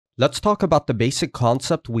Let's talk about the basic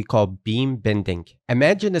concept we call beam bending.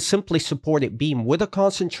 Imagine a simply supported beam with a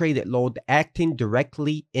concentrated load acting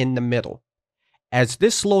directly in the middle. As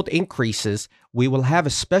this load increases, we will have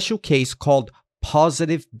a special case called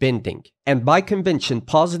positive bending. And by convention,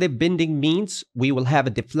 positive bending means we will have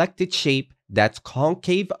a deflected shape that's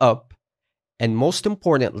concave up, and most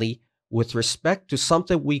importantly, with respect to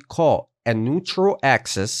something we call a neutral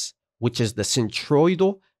axis, which is the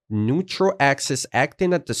centroidal neutral axis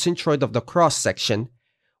acting at the centroid of the cross section,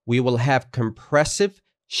 we will have compressive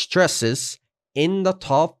stresses in the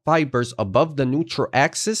top fibers above the neutral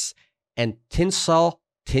axis and tensile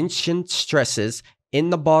tension stresses in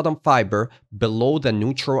the bottom fiber below the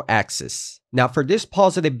neutral axis. Now for this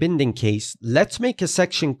positive bending case, let's make a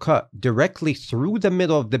section cut directly through the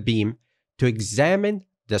middle of the beam to examine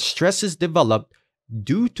the stresses developed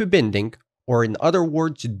due to bending, or in other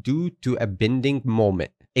words, due to a bending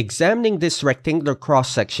moment. Examining this rectangular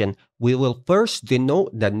cross-section, we will first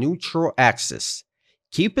denote the neutral axis.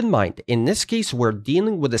 Keep in mind, in this case, we're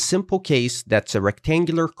dealing with a simple case that's a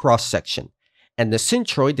rectangular cross-section, and the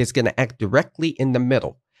centroid is going to act directly in the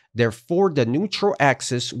middle. Therefore, the neutral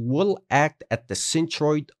axis will act at the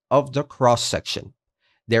centroid of the cross-section.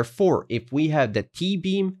 Therefore, if we have the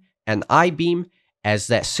T-beam and I-beam, as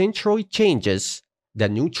that centroid changes, the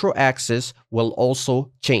neutral axis will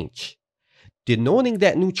also change. Denoting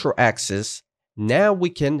that neutral axis, now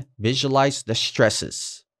we can visualize the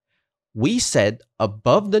stresses. We said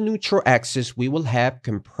above the neutral axis, we will have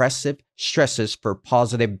compressive stresses for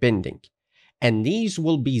positive bending, and these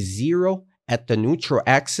will be zero at the neutral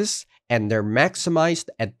axis, and they're maximized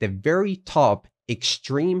at the very top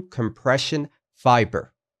extreme compression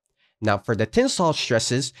fiber. Now for the tensile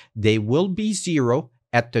stresses, they will be zero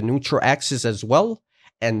at the neutral axis as well,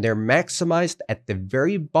 and they're maximized at the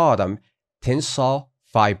very bottom tensile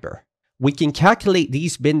fiber. We can calculate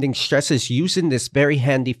these bending stresses using this very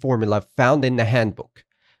handy formula found in the handbook.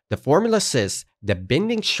 The formula says the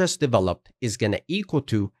bending stress developed is going to equal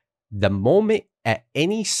to the moment at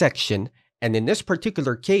any section, and in this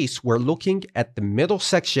particular case, we're looking at the middle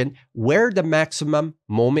section where the maximum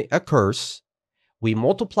moment occurs. We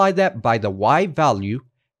multiply that by the y value.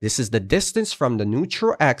 This is the distance from the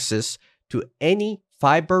neutral axis to any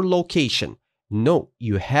fiber location. Note,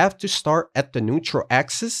 you have to start at the neutral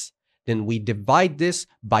axis, then we divide this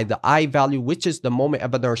by the I value, which is the moment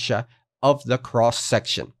of inertia of the cross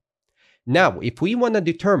section. Now, if we want to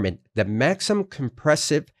determine the maximum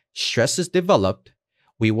compressive stresses developed,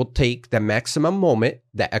 we will take the maximum moment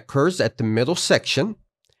that occurs at the middle section,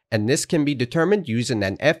 and this can be determined using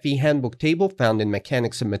an FE handbook table found in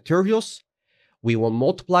Mechanics and Materials. We will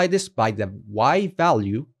multiply this by the Y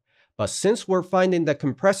value, but since we're finding the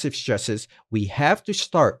compressive stresses, we have to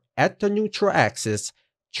start at the neutral axis,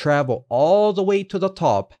 travel all the way to the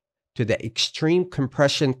top to the extreme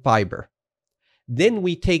compression fiber. Then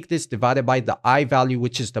we take this divided by the I value,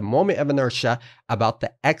 which is the moment of inertia about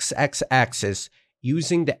the XX axis,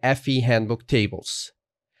 using the FE handbook tables.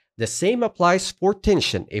 The same applies for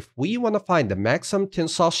tension. If we want to find the maximum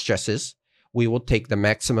tensile stresses, we will take the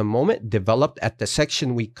maximum moment developed at the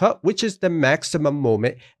section we cut, which is the maximum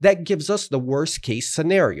moment that gives us the worst case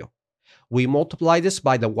scenario. We multiply this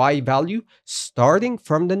by the Y value, starting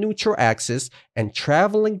from the neutral axis and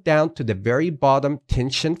traveling down to the very bottom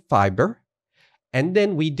tension fiber. And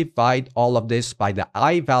then we divide all of this by the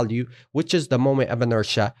I value, which is the moment of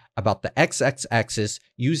inertia about the XX axis,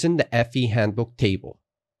 using the FE handbook table.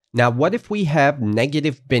 Now, what if we have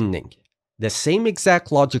negative bending? The same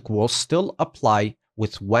exact logic will still apply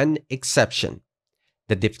with one exception.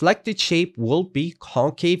 The deflected shape will be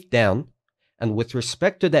concave down, and with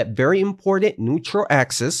respect to that very important neutral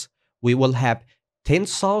axis, we will have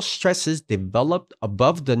tensile stresses developed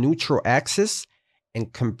above the neutral axis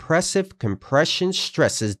and compressive compression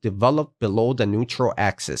stresses developed below the neutral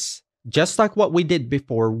axis. Just like what we did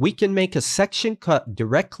before, we can make a section cut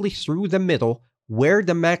directly through the middle where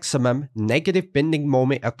the maximum negative bending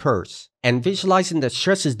moment occurs. And visualizing the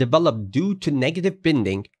stresses developed due to negative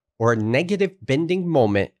bending or negative bending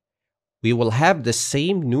moment, we will have the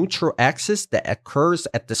same neutral axis that occurs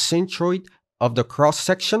at the centroid of the cross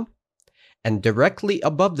section, and directly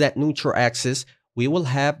above that neutral axis, we will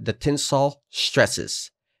have the tensile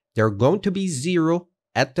stresses. They're going to be zero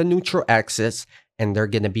at the neutral axis, and they're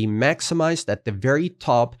going to be maximized at the very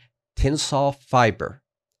top tensile fiber.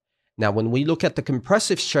 Now, when we look at the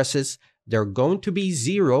compressive stresses, they're going to be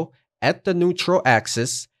zero at the neutral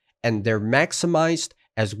axis, and they're maximized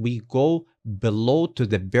as we go below to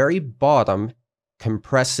the very bottom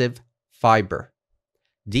compressive fiber.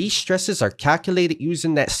 These stresses are calculated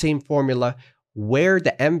using that same formula where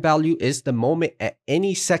the M value is the moment at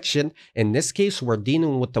any section. In this case, we're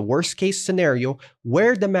dealing with the worst case scenario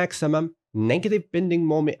where the maximum negative bending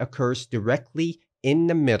moment occurs directly in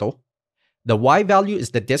the middle. The Y value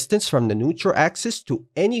is the distance from the neutral axis to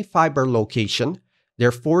any fiber location.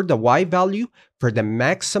 Therefore, the Y value for the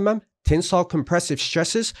maximum tensile compressive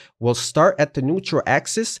stresses will start at the neutral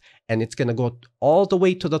axis and it's going to go all the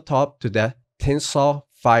way to the top to the tensile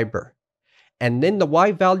fiber. And then the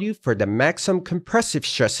Y value for the maximum compressive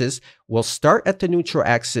stresses will start at the neutral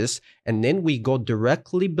axis and then we go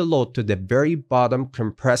directly below to the very bottom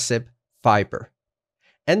compressive fiber.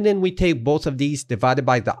 And then we take both of these divided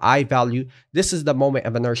by the I value. This is the moment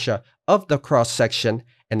of inertia of the cross section.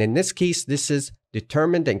 And in this case, this is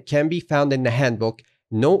determined and can be found in the handbook.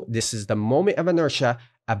 Note, this is the moment of inertia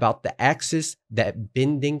about the axis that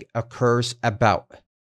bending occurs about.